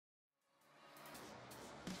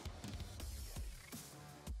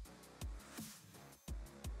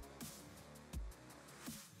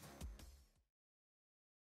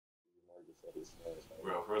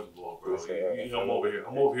Bro, first of all, bro,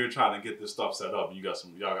 I'm over here trying to get this stuff set up. Y'all got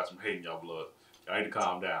some hate in y'all blood. Y'all need to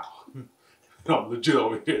calm down. I'm legit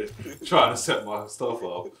over here trying to set my stuff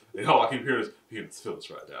up. And all I keep hearing is, he just feel this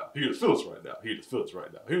right now. He just feel this right now. He just feel this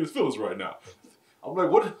right now. He just feel this right now. I'm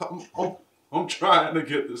like, what? I'm trying to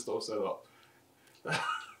get this stuff set up. That's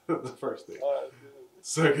the first thing.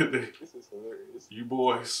 Second thing, this is hilarious. You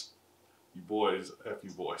boys, F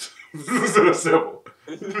you boys. This is simple.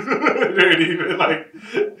 It ain't even like,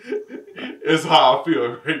 it's how I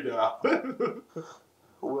feel right now.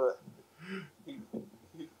 What? He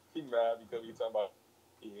mad because you talking about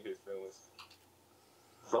eating his feelings.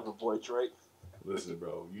 Lover boy Drake. Listen,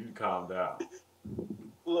 bro, you can calm down.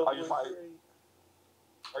 Lover boy Drake.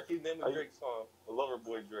 I keep naming Drake's song, the Lover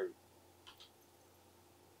Boy Drake.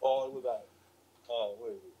 Oh, it was that.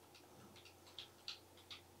 What is it?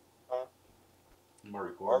 Huh?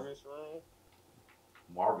 Marvin's Room?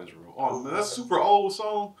 Marvin's Room. Oh, man, that's a super old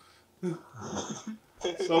song. So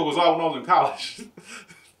it was out when I was in college.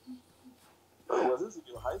 Was this in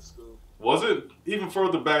high school? Was it even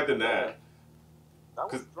further back than that? That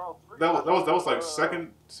was round 3. That was like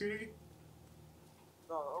second CD.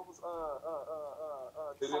 No, it was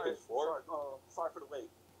sorry for the wait.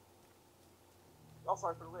 I'm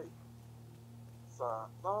sorry for the wait.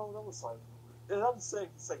 No, that was sorry. Yeah, that was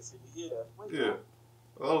second CD. Yeah. Wait, yeah.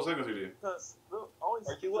 That was second CD. Because always.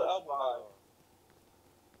 What album?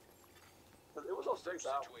 Because it was on Drake's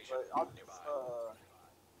album. But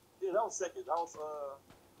yeah, that was second. That was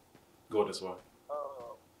Go this way.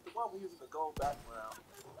 The one we using the gold background.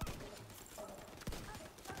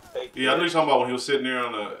 Yeah, I know you're talking about when he was sitting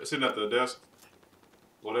there sitting at the desk,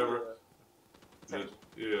 whatever.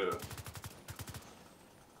 Yeah.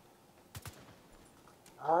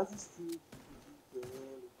 I just keep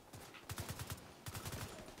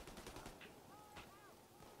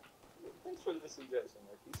Thanks for the suggestion,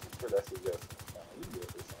 Marquise. For that suggestion.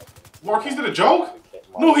 Marquise did a joke?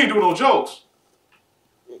 No, he ain't doing no jokes.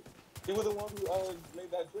 He was the one who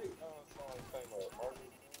made that Drake song thing Marvin.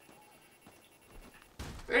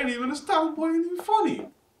 They ain't even, this type of boy ain't even funny.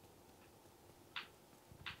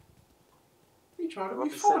 He trying to be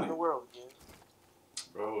funny. The world,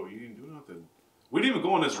 bro, you didn't do nothing. We didn't even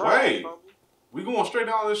go in this way. We going straight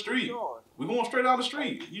down the street. We going straight down the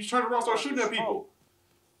street. You turn around and start shooting at people.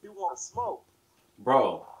 You want to smoke.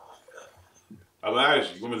 Bro. I'm gonna ask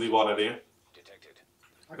you, you want me to leave all that in? Detected.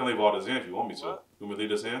 I can leave all this in if you want me to. What? You want me to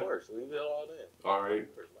leave this in? Of course, leave it all in. Alright.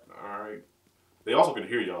 Alright. They also can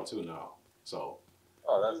hear y'all too now. So.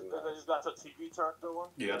 Oh, that's nice. You got your TV turned on?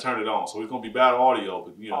 Yeah, I turned it on. So it's gonna be bad audio,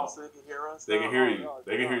 but you know. So they can hear us? They can hear you.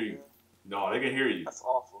 They can hear you. No, they can hear you. That's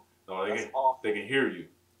awful. No, they can hear you.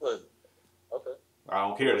 Good. Okay. I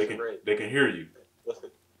don't care. They can hear you. Okay.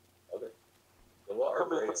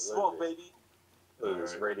 Come in for smoke, baby.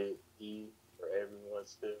 It's rated E for everyone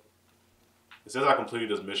still. It says I completed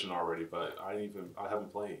this mission already, but I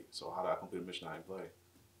haven't played. So how did I complete a mission I didn't play?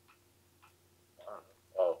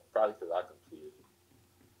 Oh, probably because I completed it.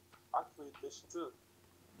 I completed the mission too.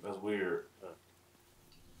 That's weird.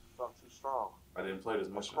 I'm too strong. I didn't play this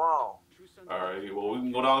mission. Strong. Alright, well we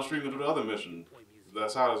can go down the street and do the other mission.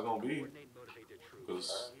 That's how it's gonna be.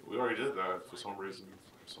 Because we already did that for some reason.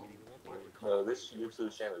 This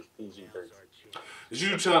YouTube channel is PG-13. This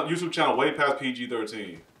YouTube channel way past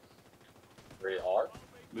PG-13. Rated R?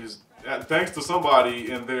 Thanks to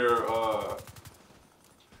somebody in their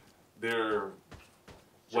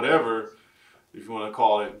whatever, if you want to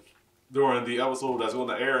call it, during the episode that's going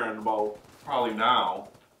to air in about probably now.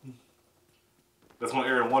 That's going to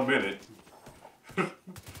air in 1 minute.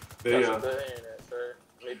 They That's the internet, sir.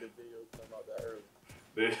 Made the video come out that early.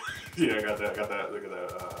 Yeah, I got that. Look at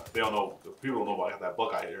that. They don't know. People don't know about that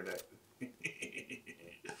Buckeye internet.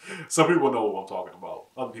 Some people know what I'm talking about.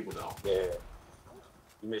 Other people don't. Yeah.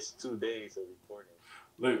 You missed 2 days of recording.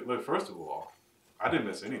 Look. First of all, I didn't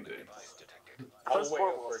miss anything. First of all,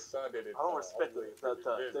 I don't respect the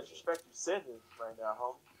disrespect you sending right now,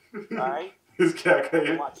 homie. All right. This cat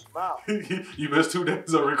can't. Watch your mouth. You missed 2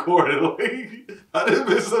 days of recording. Like, I didn't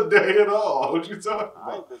miss a day at all. What you talking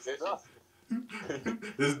about? I ain't nothing.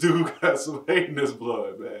 This dude got some hate in his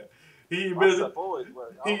blood, man. He ain't been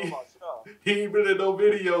in no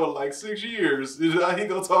video in like 6 years. He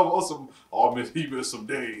gonna talk about some. Oh, he missed some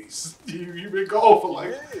days. You been gone for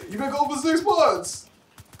you been gone for 6 months.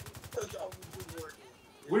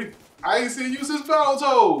 I ain't seen you since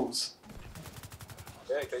Battletoads.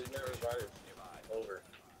 Yeah, because you never invited over.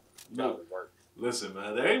 No. Listen,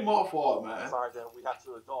 man, that ain't my fault, man. Sorry, then we have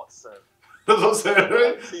 2 adults, sir. That's what I'm saying,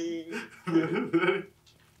 right?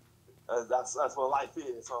 That's what life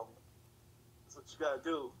is, homie. That's what you gotta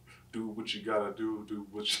do. do what you gotta do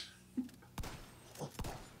what you...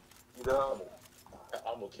 You know,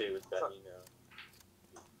 I'm okay with that. You know,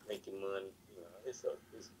 making money. You know, it's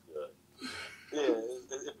good. yeah,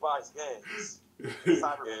 it buys games.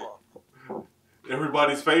 Cyberpunk.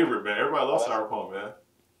 Everybody's favorite, man. Everybody loves Cyberpunk, man.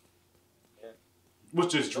 Yeah.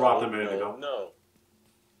 Which just dropped a minute ago. No.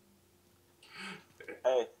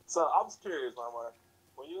 Hey, so I'm just curious, Mama.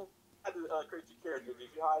 When you had to create your character, did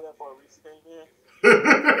you hide that for a recent came in?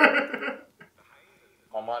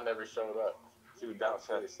 My mom never showed up. She was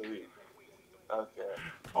downstairs asleep. Okay.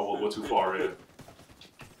 Oh, well, we're too far in.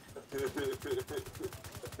 The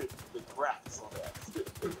graphics on that.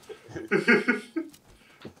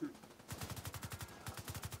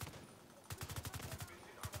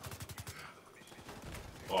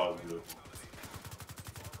 Oh, beautiful.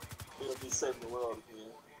 He'll be saving the world again.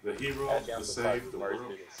 The hero to save the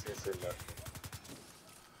world.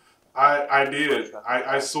 I did.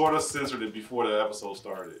 I sort of censored it before the episode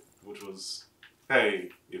started, which was, hey,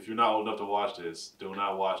 if you're not old enough to watch this, do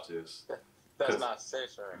not watch this. That's not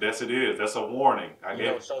censoring. Yes, it is. That's a warning. You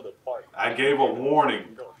don't show the part. I gave a warning.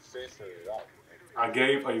 You don't censor it out. I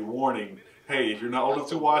gave a warning. Hey, if you're not old enough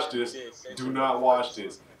to watch this, do not watch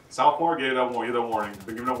this. South Park gave that warning.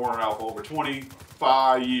 Been giving that warning out for over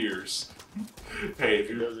 25 years. Hey, if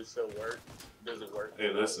you does it still work? Does it work?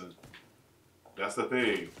 Hey, listen. That's the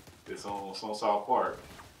thing. It's on South Park.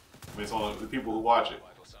 I mean, it's on the people who watch it.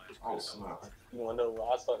 Oh snap! You wanna know when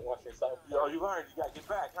I started watching South Park? Yo, you learned. You gotta get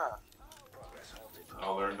back, huh?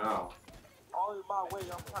 I'll learn now. All in my way,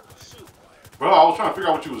 I'm trying to shoot. Bro, I was trying to figure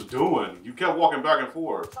out what you was doing. You kept walking back and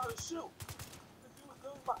forth. I'm trying to shoot. You was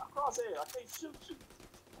doing my crosshair. I can't shoot you.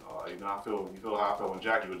 You know, you feel how I felt when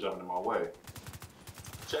Jackie was jumping in my way.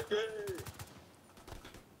 Check it.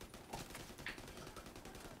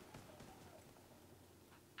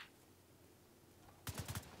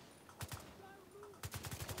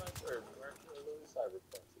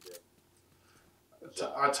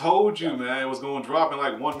 I told you, man, it was going to drop in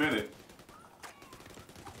like 1 minute.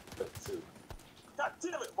 God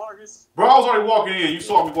damn it, Marcus. Bro, I was already walking in. You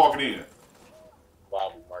saw me walking in.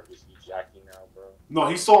 Wow, Marcus, you Jackie now, bro. No,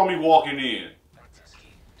 he saw me walking in. You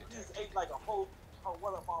just ate like a whole,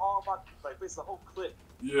 like basically a whole clip.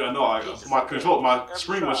 Yeah, no, my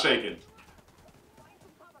screen was shaking.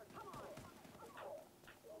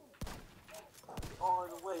 On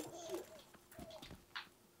the way, shit.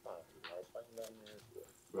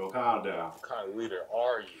 Bro, calm down. What kind of leader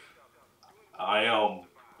are you? I am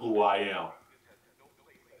who I am.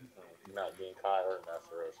 You're not being kind or not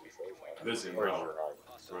ferocious. Listen, bro.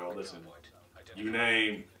 Bro, listen. You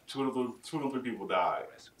name two of the three people died,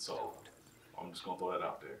 so I'm just gonna throw that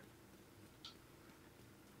out there.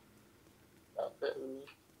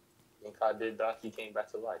 Genkai did die. He came back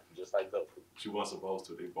to life, just like Goku. She wasn't supposed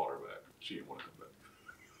to. They brought her back. She didn't want to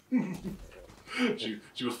come back.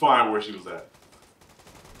 she was fine where she was at.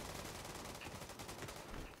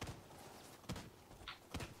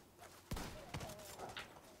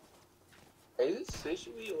 Hey, is it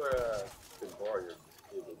Sishui or the Warrior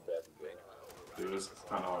is the best game? Dude, it's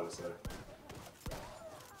kind of hard to say.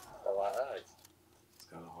 Oh, I asked. It's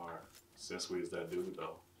kind of hard. Since we is that dude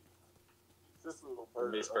though. This little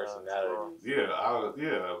His personality.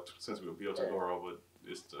 Yeah. Since we were Todoro, but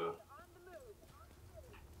it's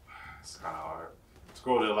kind of hard.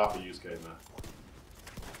 Scroll did a lot for Yusuke, man.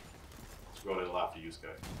 Scroll did a lot for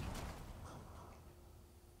Yusuke.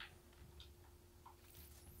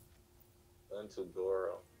 Until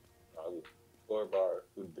Goro, Gorbar,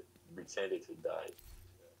 who pretended to die.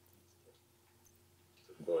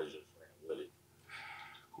 Goro's just ran with it.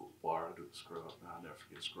 Cool bar, I do the scrub. Nah, I'll never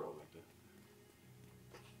forget a scrub like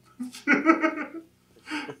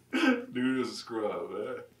that. Dude is a scrub,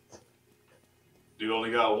 man. Dude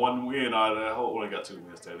only got 1 win out of that whole. Only got 2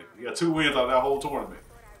 wins, technically. He got 2 wins out of that whole tournament.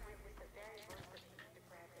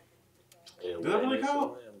 Yeah, Did that really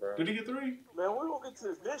count? Did he get 3? Man, we're gonna get to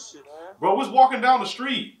this mission, man. Bro, we was walking down the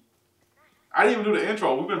street. I didn't even do the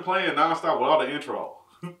intro. We've been playing nonstop without the intro.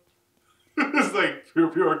 It's like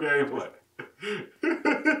pure gameplay. Do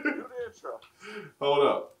the intro. Hold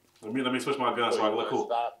up. Let me switch my gun so I can look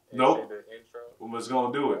cool. Nope. I'm just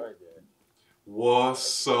gonna do it.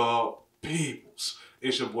 What's up, peoples?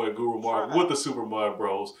 It's your boy Guru Mark with the Super Mud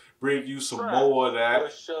Bros. Bring you some more of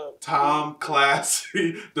that Tom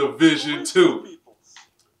Clancy Division 2.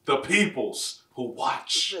 The peoples who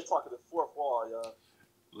watch. You're talking the fourth wall, y'all.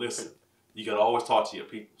 Listen, you gotta always talk to your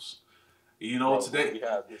peoples. You know, today we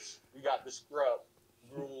got the scrub,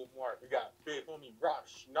 Guru Mark. We got big homie Rock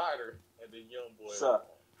Schneider and the young boy.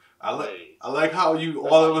 I like how you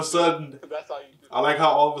all of a sudden. That's how you do. I like how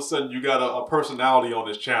all of a sudden you got a personality on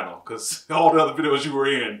this channel because all the other videos you were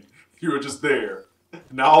in, you were just there.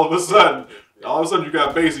 Now all of a sudden you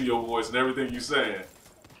got bass in your voice and everything you saying.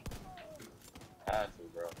 Have to,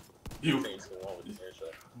 bro. You, Things go on with the intro.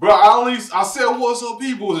 bro, I said what's up,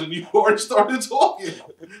 peoples, and you already started talking.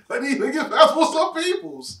 I didn't even get past what's up,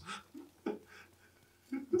 peoples.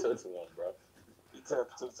 You took too long, bro. You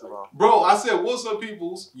took too long. Bro, I said what's up,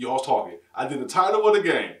 peoples. Y'all was talking. I did the title of the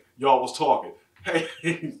game. Y'all was talking. Hey,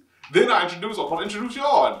 then I want to introduce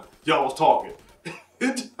y'all, and y'all was talking.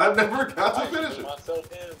 I never got to finish it.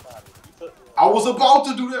 I was about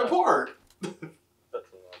to do that part.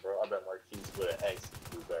 Bro, I bet Marquise with an X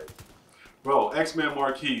do better. Bro, X-Men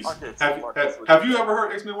Marquise. Have you ever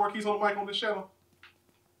heard X-Men Marquise on the mic on this channel?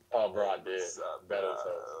 Oh, bro, I did. Better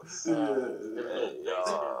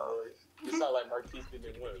You sound like Marquise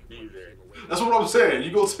didn't want to be there. That's what I'm saying.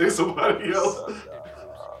 You go say somebody else.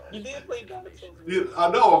 You did play Battletoads. Yeah,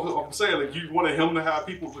 I know. I'm saying, like, you wanted him to have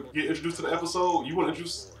people to get introduced to the episode. You want to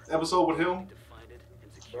introduce the episode with him?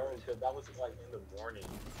 Bro, because that was like in the morning.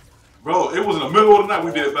 Bro, it was in the middle of the night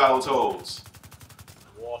we did Battletoads.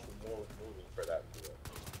 Walls were more moving for that video.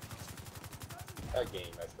 That game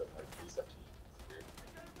messed up Marquise.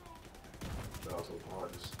 That was so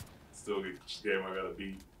hard. Still get this game I gotta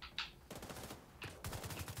beat.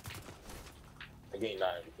 The game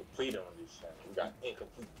not even complete on this channel. We got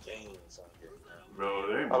incomplete games on here. Bro,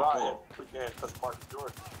 they ain't A my lot fault. of games because Mark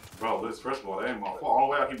Jordan. Bro, this first of all, that ain't my fault. All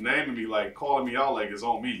the way I keep naming me, like calling me out, like it's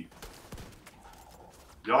on me.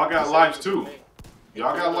 Y'all got lives too.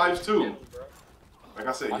 Y'all got lives too. Like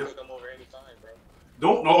I said, I can come over anytime, bro.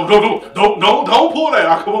 don't pull that.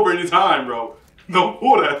 I'll come over anytime, bro. Don't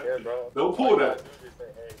pull that. Yeah, bro. Don't pull that. Say,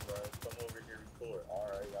 hey, bro, come over here and record. All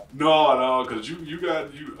right. No, because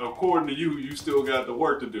you according to you still got the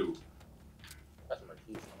work to do. That's my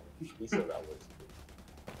key. He still got work to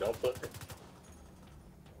do. Don't put it.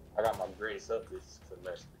 I got my grades up this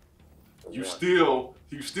semester. You still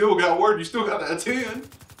got work. You still got to attend.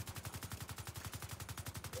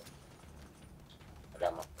 I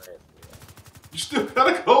got my friends. You still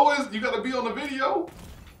gotta go. You gotta be on the video.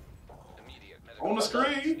 On the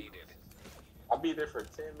screen. I'll be there for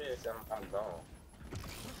 10 minutes and I'm gone.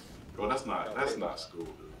 Bro, that's not school,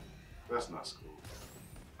 dude. That's not school.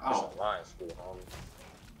 It's online school, homie.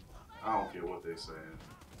 I don't care what they saying.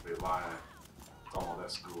 They lying. Talking about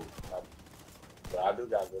that school. But I do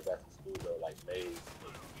gotta go back to school though, like May.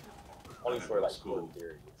 Only for like school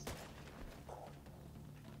periods.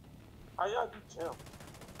 How y'all do gym?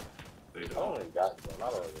 They I don't. don't even got them. I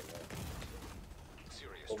don't even know.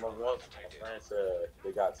 Well, my friend said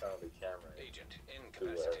they got turned the camera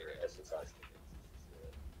to exercise.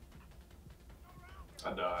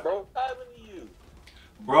 I died. Bro, what happened to you?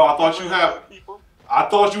 Bro, I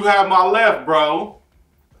thought you had my left, bro.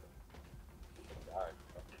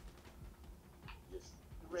 You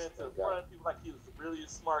ran to the front of people like he was really a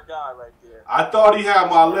smart guy right there. I thought he had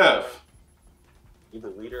my left. You the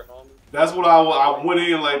leader, homie? That's what I went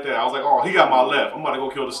in like that. I was like, oh, he got my left. I'm about to go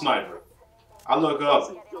kill the sniper. I look up.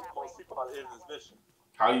 Most people by the end of this mission.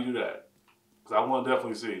 How you do that? Because I want to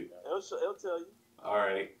definitely see. It'll tell you. All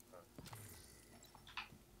right.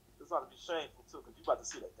 It's ought to be shameful too, because you about to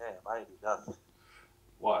see that. Damn, I ain't do nothing.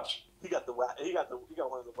 Watch. He got one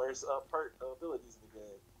of the worst abilities in the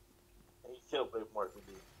game, and he killed way more than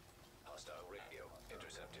me. Hostile radio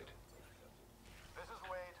intercepted. This is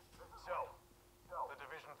Wade. So, the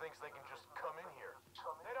division thinks they can just come in here.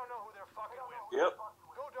 They don't know who they're fucking with. Yep.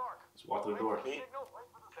 Go dark. Let's walk through the door. Signal,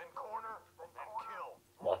 then corner, and kill.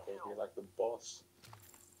 Walk in here like the boss.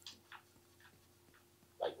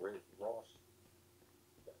 Like Rick Ross.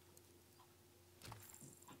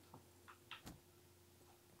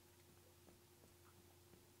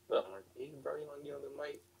 What's up, Marquis? Bro, you want to get on the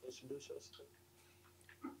mic? Introduce yourself.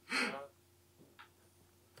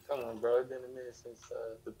 Come on, bro. It's been a minute since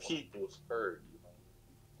the people's heard you.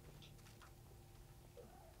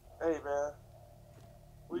 Hey man,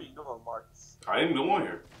 what are you doing, Marcus? I didn't go on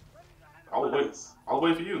here. I was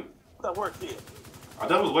waiting for you. That work here. I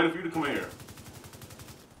definitely was waiting for you to come in here.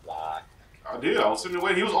 Lie. I did. I was sitting there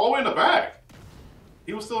waiting. He was all the way in the back.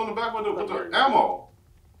 He was still in the back with the ammo.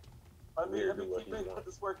 I mean, keep making put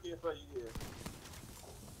this work in for you here.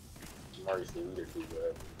 Marty's the leader too,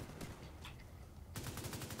 bro.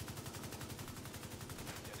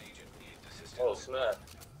 Oh snap!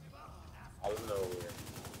 Out of nowhere.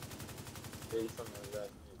 Hey, something like that.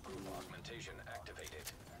 Augmentation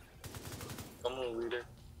activated. Come on, leader.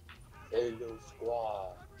 There you go,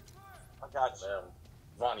 squad. I got you. Man,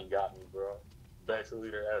 Vonnie got me, bro. Best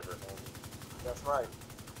leader ever, homie. That's right.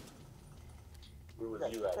 Where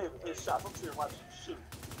was you at? Hey, shots. I'm sitting watching you shoot.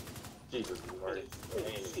 Jesus Christ. That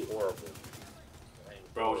ain't horrible.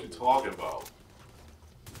 Bro, what you talking about?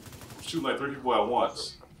 I'm shooting like 3 people at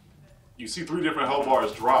once. You see 3 different health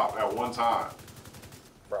bars drop at one time.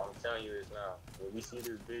 Bro, I'm telling you this now. When we see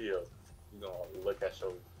this video, you're gonna look at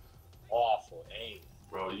your awful aim.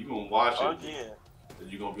 Bro, you gonna watch it. Again.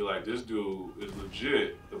 And you're gonna be like, this dude is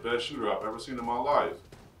legit the best shooter I've ever seen in my life.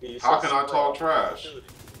 Yeah, How can I talk trash?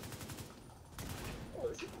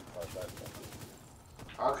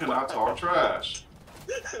 How can I talk trash?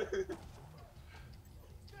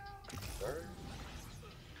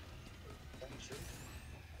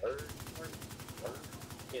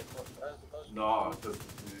 No,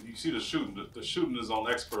 you see the shooting. The shooting is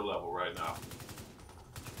on expert level right now.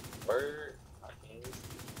 Bird, I can't.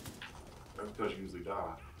 That's because you usually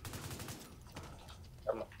die.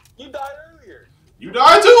 You died earlier. You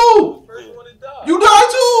died too. First one to die. You died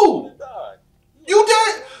too. You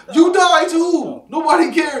You died too.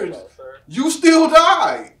 Nobody cares. You still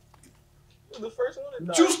died. The first one to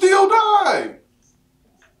die. You still died.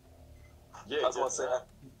 Yeah, I was gonna say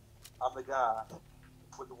I'm the guy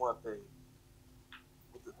with the one thing.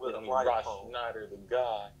 With the riot phone. Schneider, the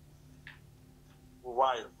guy. With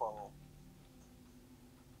riot phone.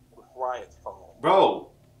 With riot phone. Bro,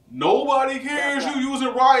 nobody cares you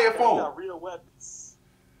using riot phone. Got real weapons.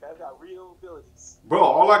 Guys got real abilities. Bro,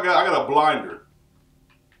 all I got a blinder.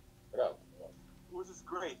 Which is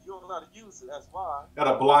great. You don't know how to use it. That's why. Got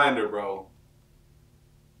a blinder, bro.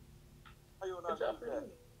 How you don't know how to use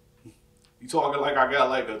that? You talking like I got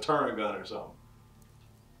like a turret gun or something.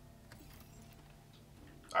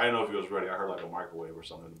 I didn't know if he was ready. I heard like a microwave or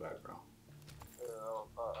something in the background.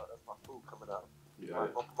 That's my food coming out. Yeah.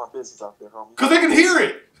 Don't put my business out there, homie. Cause they can hear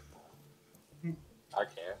it. I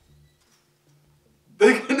can't.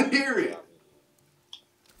 They can hear it.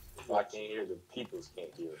 If I can't hear, the peoples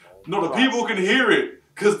can't hear it. No, the people can hear it.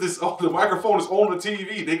 Cause the microphone is on the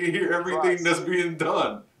TV. They can hear everything that's being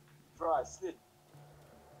done. Dry snitch.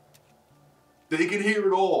 They can hear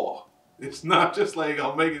it all. It's not just like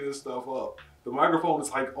I'm making this stuff up. The microphone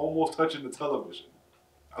is like almost touching the television.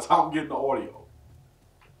 That's how I'm getting the audio.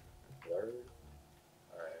 Word?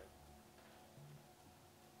 Alright.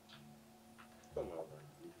 Come on, man.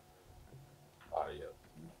 Audio.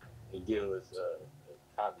 They give us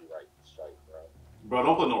a copyright strike, bro. Bro,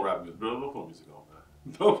 don't put no rap music. Bro, don't put music on,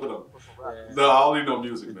 man. Don't put no. Yeah. No, I don't need no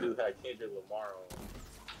music, This man. dude had Kendrick Lamar on.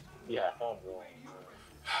 He had Homegrown.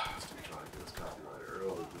 Still trying to get this copyright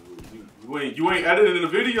early, dude. You ain't editing the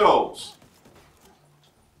videos.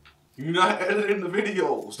 You're not editing the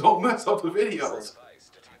videos. Don't mess up the videos.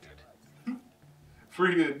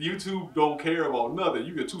 Freaking YouTube don't care about nothing.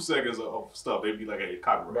 You get 2 seconds of stuff. They be like, hey,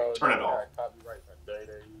 copyright. Bro, turn it off. Copyright from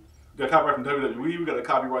WWE. We got copyright from WWE. We got a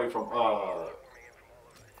copyright from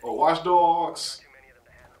Watch Dogs.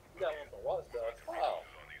 You got one from Watch Dogs. Wow.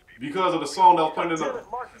 Because of the song that was playing in the...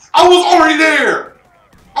 I was already there!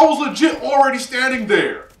 I was legit already standing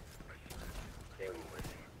there.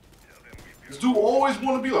 This dude always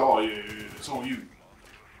want to be like, oh yeah, it's on you.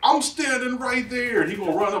 I'm standing right there. He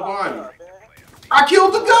gonna run up behind me. I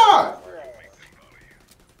killed the guy.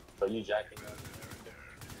 So you jacking up?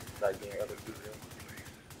 Jacking other people?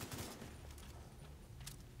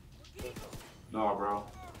 Nah, bro.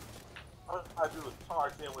 I do is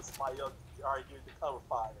charge in with somebody else arguing to cover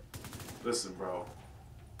fire. Listen, bro.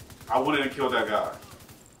 I went in and killed that guy.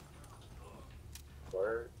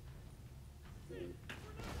 Word.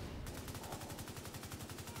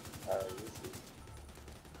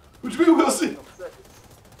 What you mean we'll see?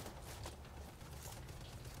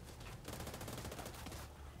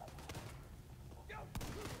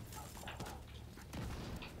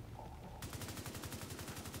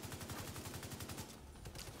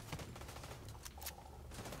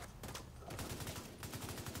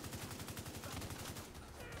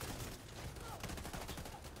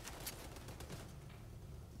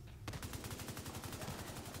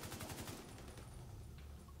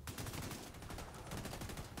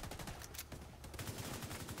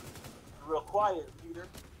 Real quiet, Peter.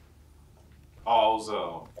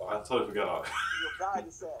 Oh, I totally forgot. Your guy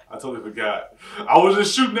just said. I totally forgot. I was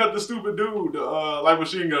just shooting at the stupid dude, like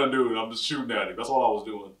machine gun dude. I'm just shooting at him. That's all I was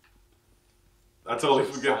doing. I totally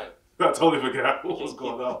forgot. I totally forgot what was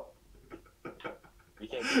going on. You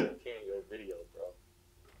can't get your video, bro.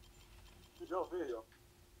 It's your video.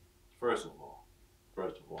 First of all,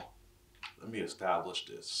 let me establish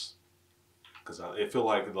this. Because I feel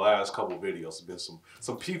like the last couple videos have been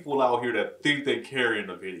some people out here that think they carrying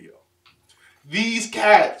the video. These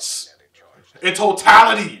cats, in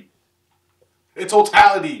totality,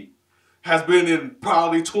 has been in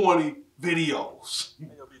probably 20 videos.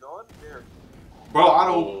 Ain't gonna be no one there. Bro, I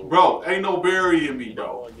don't. Bro, ain't no Barry in me, You don't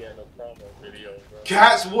bro. want to get no promo video, bro.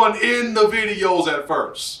 Cats wasn't in the videos at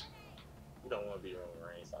first. You don't want to be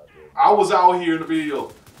Roman Reigns out there. I was out here in the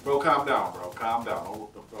video. Bro, calm down, bro. Calm down.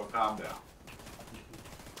 Bro, calm down.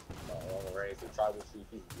 Roman Reigns, the tribal chief,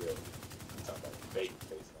 he's good. You talking about baby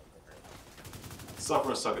face Roman Reigns. Suffer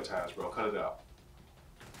and succotash, bro. Cut it out.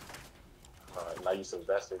 Now you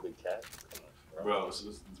Sylvester the cat? Come on, Bro,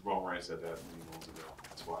 Roman Reigns said that many months ago.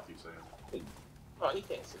 That's why I keep saying it. No, he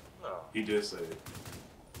can't say it. No. He did say it.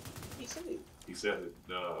 He said it. He said it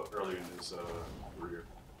earlier in his career.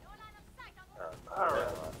 Alright.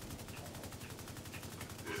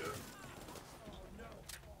 Yeah.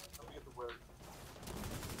 Let me get the word.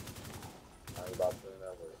 I ain't about to put in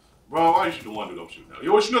that word. Bro, why you shoot the one dude I'm shooting at? You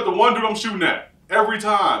always shoot at the one dude I'm shooting at. Every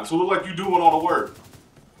time. So it look like you doing all the work.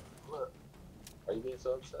 Look. Why you being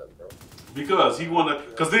so upset, bro? Because he wanna,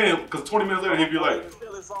 cause 20 minutes later he'd be like,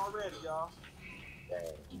 It's already, y'all.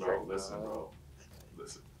 Dang, bro, listen, bro.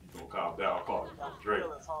 Listen, you gonna calm down, call me some Drake.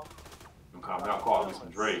 Feelings, homie. You gonna calm down, call me some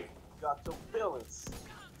Drake. You got your feelings.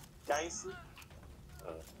 Gangster.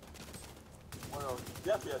 Well,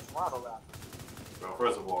 definitely a Toronto rapper. Bro,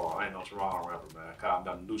 first of all, I ain't no Toronto rapper, man. Calm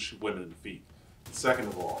down, do shoot women in the feet. Second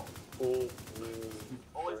of all, Always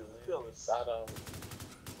in the feelings.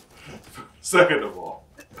 second of all,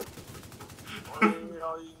 Always in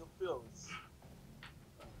the feelings.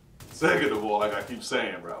 second of all, like I keep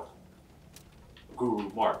saying, bro. Guru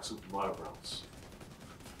Mark, Super Mario Bros.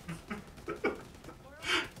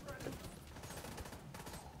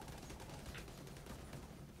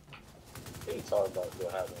 He talked about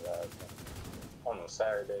what happened last night. On a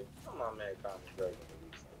Saturday. Come on, man, Conor Drake in the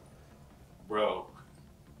weekend. Bro,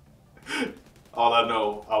 all I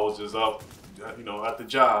know, I was just up, you know, at the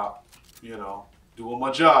job, you know, doing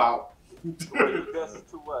my job. That's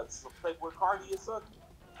too much. Some Playboy Cardi or something?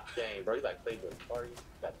 Dang, bro, you like Playboy Party?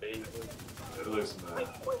 That baby. Listen, man.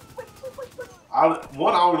 I don't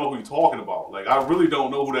know who you're talking about. Like, I really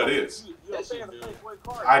don't know who that is. You know saying the Playboy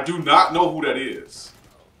Cardi? I do not know who that is.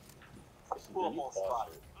 Spot.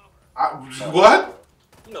 What?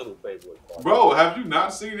 You know who Playboy Party? Bro, have you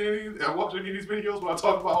not seen watched any of these videos where I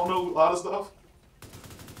talk about I don't know a lot of stuff?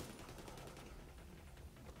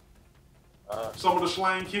 Some of the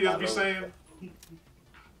slang kids be saying.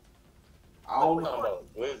 I don't know.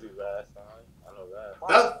 About Glizzy last time. I know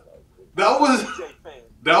that. That was DJ fan.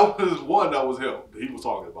 that was one that was him. He was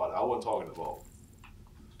talking about it. I wasn't talking about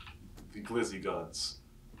the glizzy guns.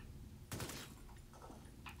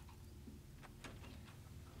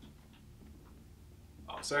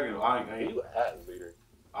 Second, You at leader.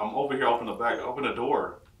 I'm over here open the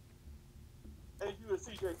door. Hey, you a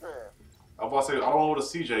CJ fan? I'm about to say I don't know what a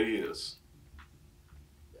CJ is.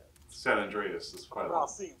 San Andreas. It's quite I'll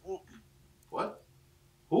see Whoopi. What?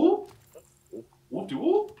 Who? Whoop-de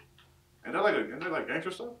whoop? And they're like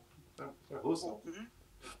gangster stuff? Listen.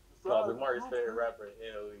 Probably Mark's favorite rapper in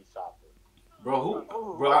Italy, Shopper. Bro,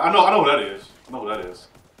 who? Bro, I know who that is. I know who that is.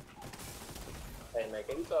 Hey man,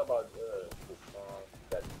 can you talk about the song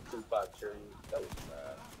that Tupac Cherry? That was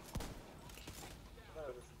trash.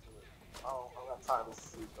 I don't got time to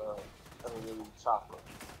see Emily Chopper.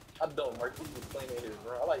 I don't, Mark. He was playing in his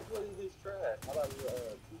room. I like, what is this trash? I like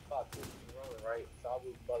Tupac was rolling, right? So I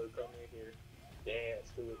was about to come in here,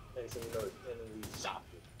 dance to it, and so you know, Emily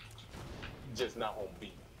Chopper. Just not on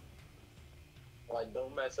beat. Like,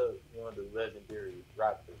 don't mess up one of the legendary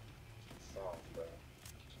rapper songs, bro.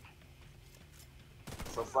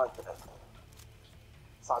 So it's like that.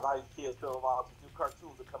 So now these kids feel about these new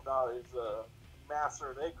cartoons that come out is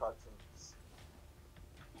master their cartoons.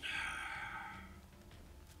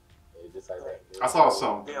 Just like that. I saw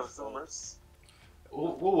some. Damn Zoomers.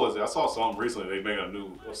 What was it? I saw something recently. They made a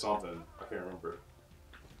new or something. I can't remember.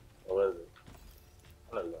 What was it?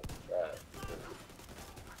 I know you want that.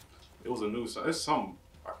 It was a new. It's some.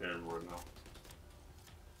 I can't remember it now.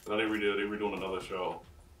 But they redoing another show.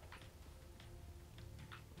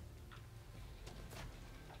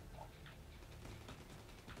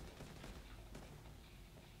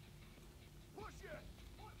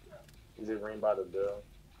 Is it Ring by the Bell?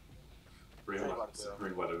 Ring by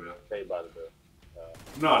the Bell. Saved by the Bell.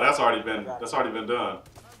 No, that's already been done.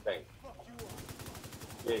 Thank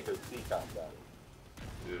you. Yeah, because Peacock got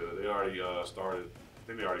it. Yeah, they already started. I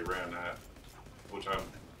think they already ran that. Which I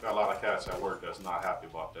got a lot of cats at work that's not happy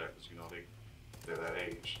about that because you know they're that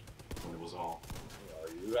age when it was on. Are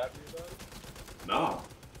you happy about it? No,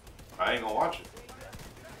 I ain't gonna watch it.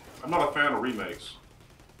 I'm not a fan of remakes.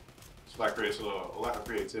 It's like creates a lack of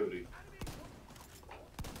creativity.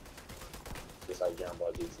 Just like Dragon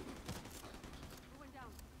Ball GT.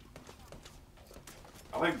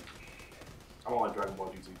 I don't like Dragon Ball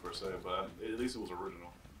GT per se, but at least it was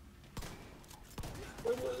original.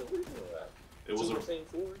 What was the original at? It was Super Saiyan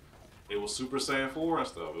 4? It was Super Saiyan 4 and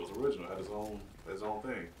stuff. It was original. It had his own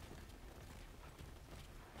thing.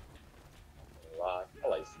 I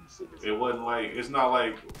like Super Saiyan. It wasn't like it's not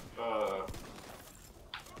like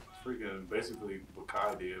freaking basically what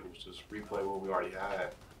Kai did was just replay what we already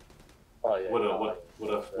had. Oh yeah.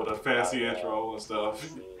 With a fancy intro and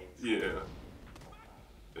stuff. Yeah.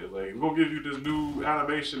 They're like, we're gonna give you this new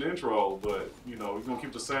animation intro, but you know, we're gonna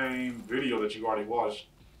keep the same video that you already watched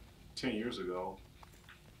 10 years ago.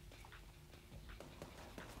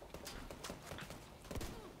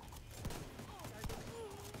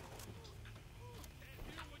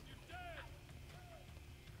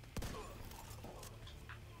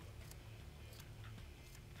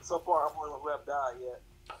 So far, I'm only rep died yet.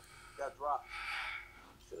 Got dropped.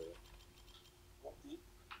 Okay.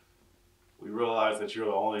 We realize that you're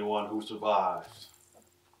the only one who survived.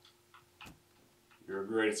 You're a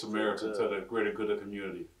great Samaritan to the greater good of the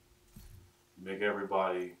community. You make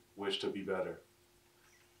everybody wish to be better.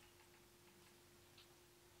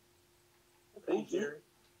 Hey, Jerry.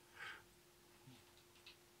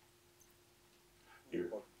 Here.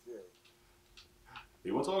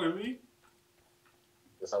 He wasn't talking to me.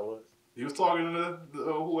 Yes, I was. He was talking to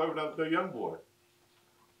whoever, the young boy.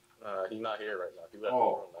 He's not here right now. He left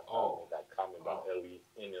Oh, the room. That comment about Elite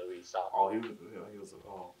shop. Oh, he was. Oh,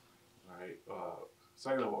 all right.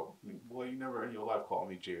 Second of all, boy, you never in your life called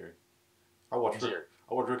me Jerry. I watched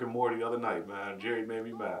Rick and Morty the other night, man. Jerry made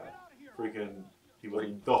me mad. Freaking, he was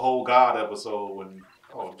the whole God episode when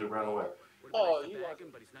just ran away. Oh, you watching?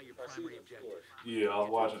 But he's not your primary objective. Yeah, I was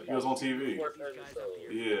watching. He was on TV.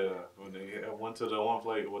 Yeah, when they went to the one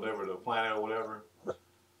place, whatever, the planet or whatever,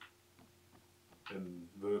 and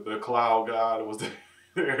the cloud god was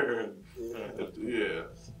there. And, yeah.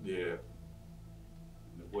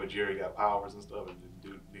 And the boy Jerry got powers and stuff, and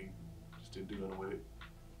just didn't do nothing with it.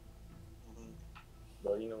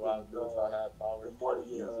 But you know what I would do if I had powers?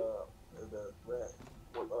 Morty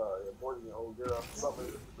Morty and old girl,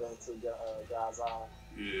 something ran to the guy's eye.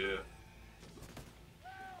 Yeah.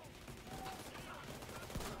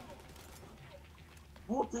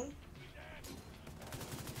 Okay.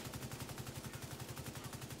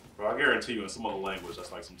 Bro, I guarantee you in some other language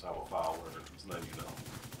that's like some type of foul word. Just letting you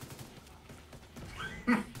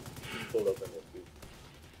know. Pull up in this dude.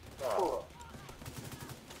 Pull up.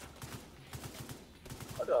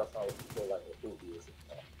 I thought I feel like a poopy is.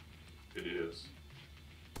 It is.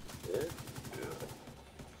 Yeah? Yeah.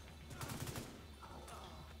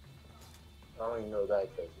 I don't even know that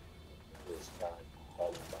because it's kind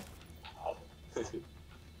of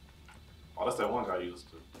Oh, that's that one guy used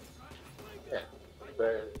to. Yeah.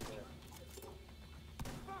 Very,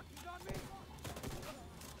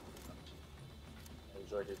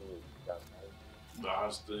 Enjoy his music. Nah, I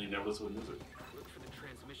still never listen to music. Look for the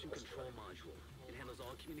transmission control module. It handles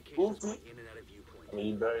all communications going in and out of viewpoint. I mean,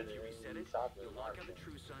 you better than you reset it, shopping. you'll lock out the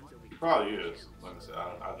true sons and we can Probably is. Like I said,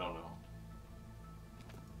 I don't know.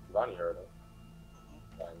 Bonnie heard him.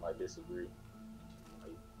 I might disagree.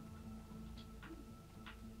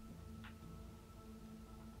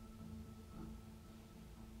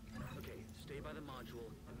 Okay, stay by the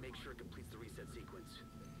module and make sure it completes the reset sequence.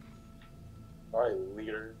 Alright,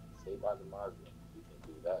 leader, stay by the module. You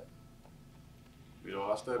can do that. You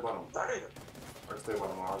know, I stay by them. Damn. I stay by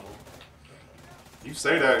the module. You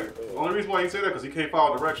say that. The only reason why you say that because he can't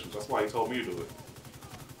follow directions. That's why he told me to do it.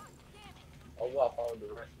 Oh, well, I follow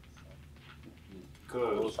directions.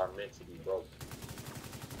 Because. Those are meant to be broken.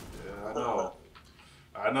 Yeah, I know.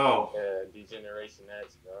 I know. Yeah, Degeneration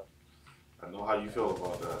X, bro. I know how you feel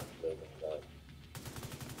about that.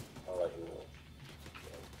 I like it.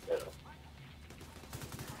 Yeah.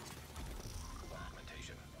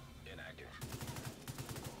 Augmentation inactive.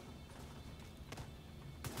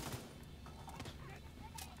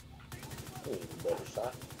 I need a better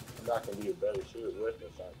shot. I'm not gonna be a better shooter with a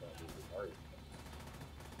shotgun.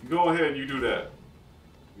 You go ahead and you do that.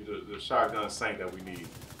 You the shotgun sank that we need.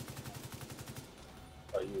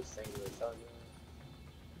 Are you a singular shotgun?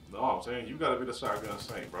 No, I'm saying you gotta be the shotgun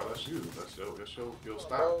saint, bro. That's you. That's your style.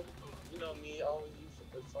 Bro, you know me, I always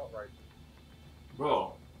use assault rifle.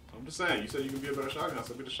 Bro, I'm just saying, you said you can be a better shotgun,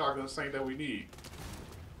 so be the shotgun saint that we need.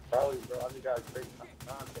 Probably, bro. I just gotta create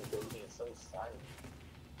content that being so silent.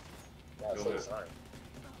 Not Go so ahead. silent.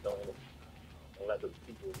 Don't let the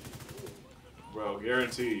people do it. Bro,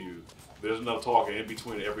 guarantee you, there's enough talking in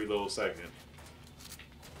between every little second.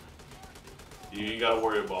 You ain't gotta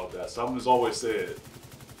worry about that. Something is always said.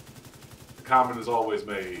 The comment is always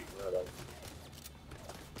made. You know,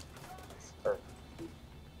 it's perfect.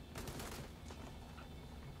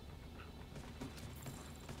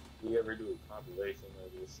 you ever do a compilation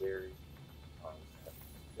of this series,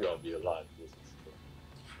 it's gonna be a lot of this.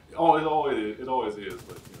 Oh, it always is.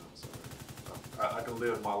 But you know, so I can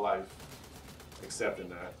live my life accepting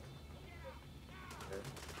that.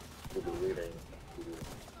 With the leader,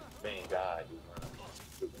 the main guy,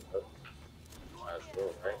 who's might as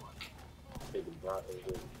well, right? Take the blunt and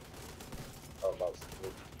just talk about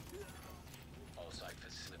some. All site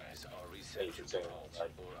facilities are Hey, reset you to saying, default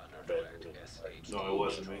like, or under better direct than, SH. No, it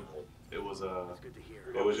wasn't me. It was It's good to hear.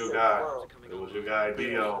 it was your guy. It was your guy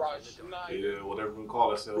Dio. Rob Schneider. Yeah, whatever we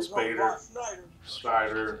call ourselves, Big homie Spader, Rob Schneider.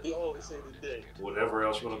 Strider, He always say the day. whatever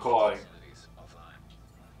else you want to call him. Facilities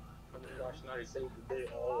offline. Rob Schneider say the day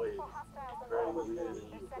always. Always Very is.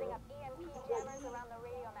 good. Setting up EMP jammers around the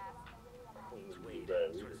radio mast. Wade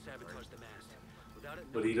sort of sabotaged the mast. Without it,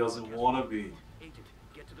 But he doesn't want to be. Agent,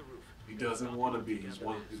 get to the roof. He doesn't want to be. He's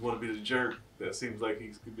want to be the jerk that seems like he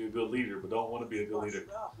could be a good leader, but don't want to be a good leader.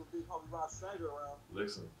 With big homie Rob Schneider around.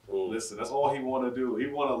 Listen. That's all he want to do. He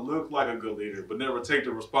want to look like a good leader, but never take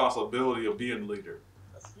the responsibility of being a leader.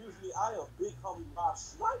 Excuse me, I am big homie Rob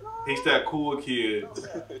Schneider. He's that cool kid.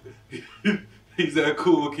 He's that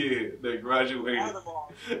cool kid that graduated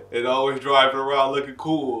and always driving around looking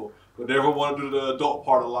cool, but never want to do the adult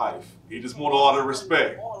part of life. He just want all the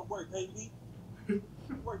respect. All the work, baby.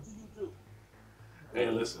 What work do you do? Hey,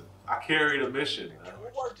 listen. I carried a mission.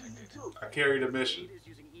 What work do you do? I carried a mission. Wade is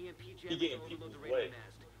using EMP He jammers getting to people's overload the radio way.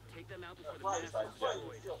 mast. Take them out before the Right, mast right, is right.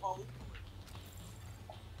 destroyed. Still, homie.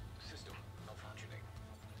 System malfunctioning.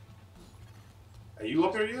 Are you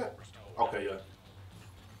up here yet? Okay, yeah.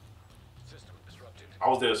 System disrupted. I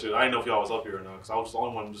was there, so I didn't know if y'all was up here or not, because I was the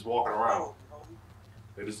only one just walking around. Oh, homie.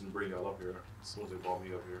 They just didn't bring y'all up here as soon as they brought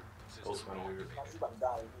me up here. That was kind of weird. You about to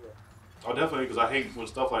die in here. Oh, definitely, because I hate when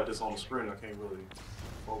stuff like this on the screen. I can't really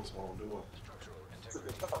focus on what I'm doing. Structural It's a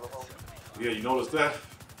integrity. good cover, homie. Yeah, you noticed that?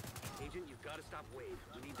 Agent, you've got to stop Wade.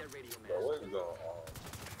 We need that radio mast. Bro, what is going on?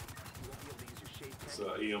 You won't be able to use your shade tech. It's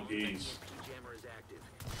That EMPs. EMP jammer is active.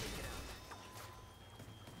 Take it out.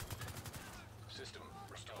 System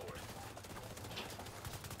restored.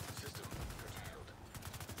 System curtailed.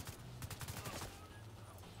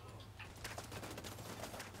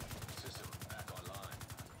 System back online.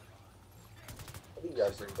 I think you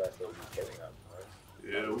guys bring back those killing up, right?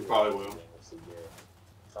 Yeah, we probably will. Once again.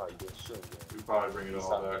 It's how you get shooting. We probably bring it all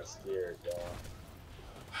Stop back. being scared,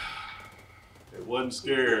 dog. It wasn't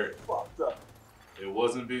scared. Fucked up. It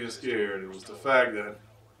wasn't being scared. It was the fact that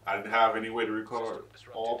I didn't have any way to record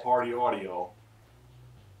all party audio.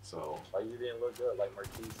 So Why you didn't look up like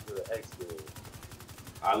Marquise for the X did?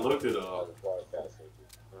 I looked it As up, a broadcaster.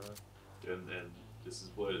 and this is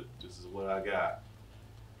what I got.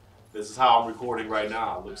 This is how I'm recording right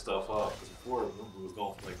now. I look stuff up. 'Cause before it was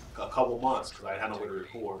going for like a couple months because I had no way to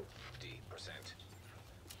record. 50%.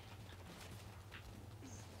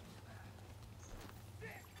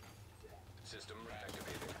 System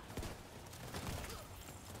reactivated.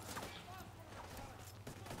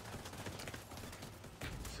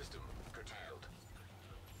 System curtailed.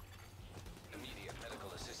 Immediate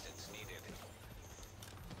medical assistance needed.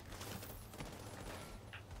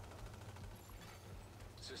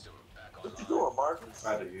 System back What you online. doing, Marcus?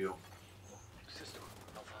 I had to heal. System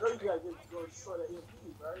Girl, you malfunctioning. gotta get go destroy that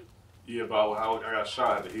EMP, right? Yeah, but I got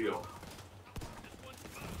shot at the heel.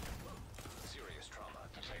 Serious trauma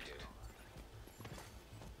detected.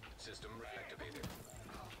 System reactivated.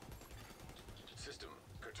 System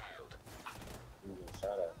curtailed. You get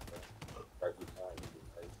shot at, bro. Right behind you.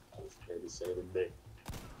 Right? I was scared to say the day.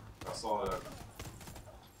 I saw that.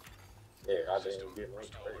 Yeah, I System didn't get no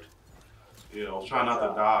restored. credit. Yeah, I was trying not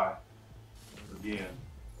to die again.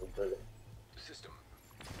 No credit. System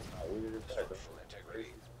We did it better. structural integrity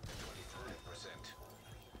 25%.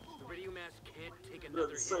 The radio mast can't take You're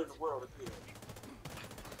another to save hit. the world again.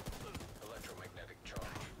 Electromagnetic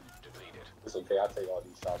charge depleted. It's okay, I'll take all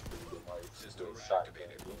these shots for you. Get my System shot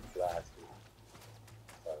reactivated. getting blasted.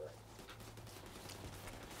 Alright.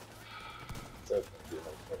 Definitely get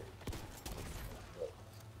no credit.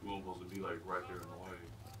 We weren't supposed to be like right there in the way.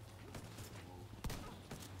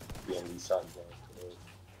 Getting these shots going to me.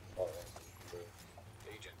 Alright.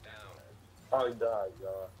 Agent down. Probably died,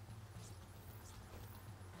 y'all.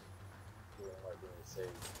 Yeah, I might be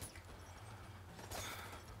saved.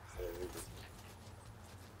 So we just...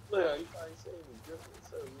 Look, you probably saved me. Good.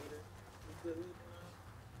 What's up, leader? You good leader, man?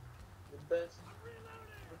 The best.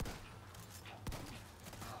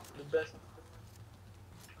 The best.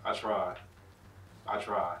 I tried. Try. I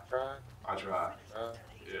tried. Try.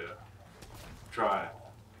 Yeah. Tried.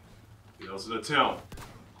 You know, it's an attempt.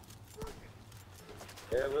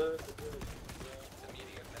 Yeah, it was a good.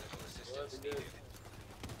 Immediate medical It was assistance a good. needed.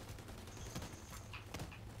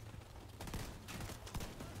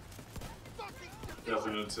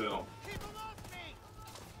 Definitely until. Keep him off me!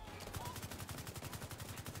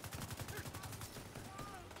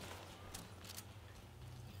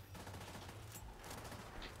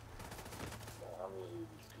 I mean,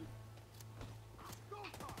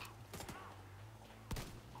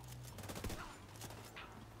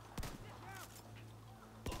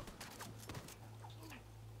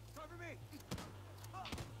 Cover me!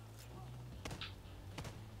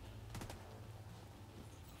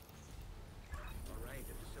 All right,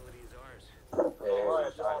 the facility is ours.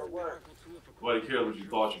 Alright, y'all yeah, work. Nobody cares what you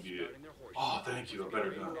thought you did. Oh, thank you. A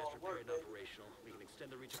better gun. Prepared and operational. We can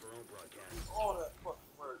extend the reach of our own broadcast. All that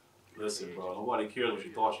fucking work. Listen, bro. Nobody cares what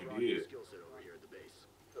you thought you did. Skill set over here at the base.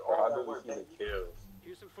 bro, All I that do work, see the baby. kills.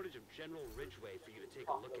 Here's some footage of General Ridgeway for you to take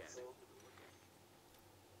a look at.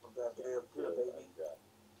 I'm back there, good, baby.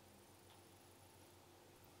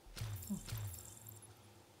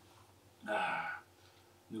 Ah,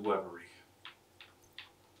 new weaponry.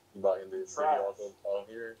 You about in this video on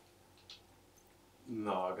here?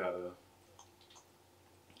 No, I gotta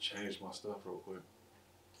change my stuff real quick.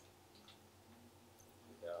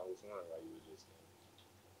 Yeah, I was wondering why you were just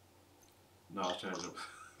No, I'm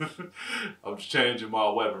changing. I'm just changing my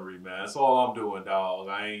weaponry, man. That's all I'm doing, dog.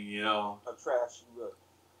 I ain't, you know. How trash you look.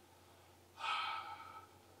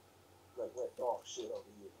 Like that dog shit over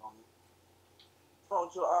here, homie. What's wrong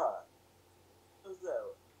with your eye? What's that?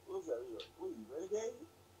 What's that? What are you, renegade?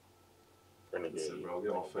 renegade. Listen, bro,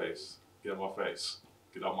 get on my face. Get on my face.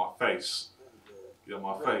 Get on my face. Renegade. Get on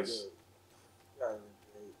my Renegade. face. Yeah,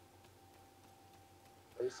 renegade.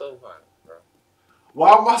 Are you so fine, bro?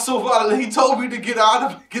 Why am I so violent? He told me to get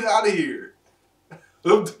out of here.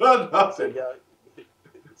 I'm done. I said, y'all.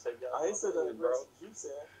 I ain't said that, bro. You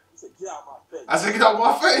said. You said, get out my face. I said, get out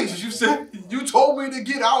my face. You said, you told me to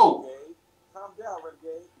get out. Renegade. Calm down,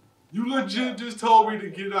 renegade. You legit just told me to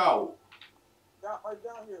get out. Down, right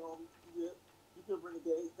down here, homie. You good? You good,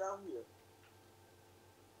 renegade? Down here.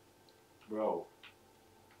 Bro.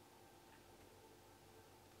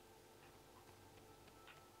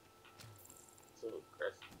 So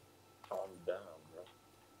aggressive. Calm down, bro.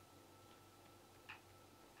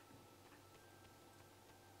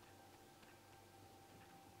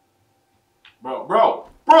 Bro.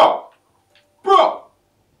 Why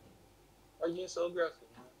are you getting so aggressive,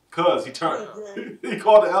 man? Cuz he turned. He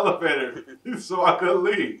called the elevator so I could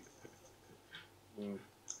leave. You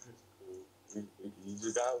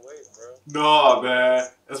just gotta wait, bro. Nah, man.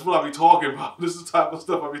 That's what I be talking about. This is the type of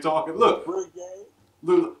stuff I be talking. Look. Renegade.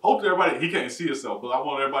 Look, hope everybody, he can't see himself, but I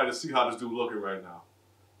want everybody to see how this dude looking right now.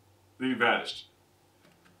 Then he vanished.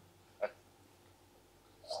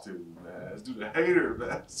 This dude, man. This dude a hater, man.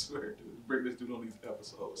 I swear, dude. Bring this dude on these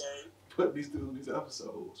episodes. Okay. Put these dudes on these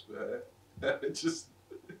episodes, man. It just,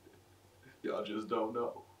 y'all just don't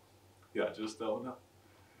know. Y'all just don't know.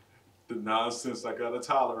 The nonsense I gotta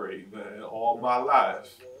tolerate, man, all my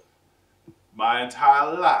life. My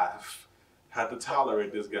entire life. Had to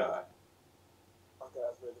tolerate this guy.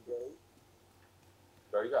 Guys, renegade.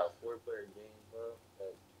 Bro, you got a 4-player game, bro.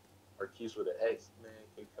 That Marquise with an X, man,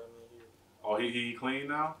 can come in here. Oh, he clean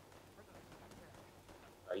now?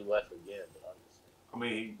 He left again, but I'm just saying. I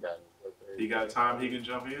mean, Got him 4 he got time he can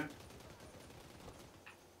jump in?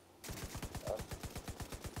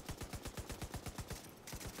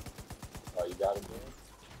 Oh, you got a game?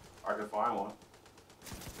 I can find one.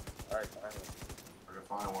 Alright, fine. I can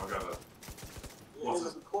find one. Yeah, What's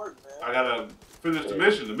it's this? recording, man. I gotta finish the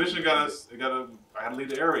mission. The mission I had to leave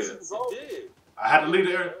the area. It's over. It did. I had to leave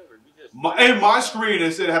the area. We just- In my screen,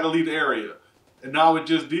 it said I had to leave the area. And now it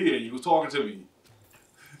just did. You was talking to me.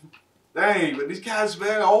 Dang, but these guys,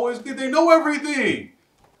 man, always think they know everything.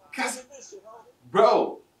 Guys,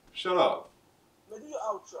 bro, shut up. Let me do your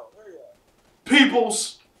outro. Hurry up.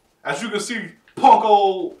 Peoples, as you can see, punk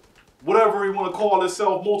old, whatever he want to call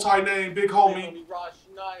himself, multi-name, big homie, Ross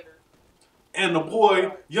Schneider. and the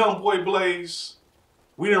boy, young boy Blaze.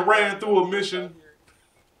 We done ran through a mission.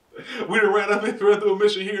 We done ran through a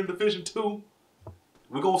mission here in Division 2.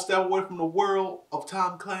 We're going to step away from the world of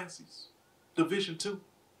Tom Clancy's. Division 2.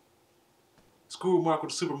 Screw Mark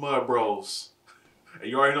with the Super Mud Bros. And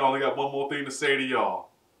you already know I only got one more thing to say to y'all.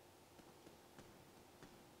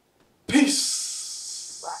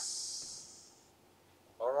 Peace.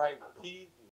 Alright, peace.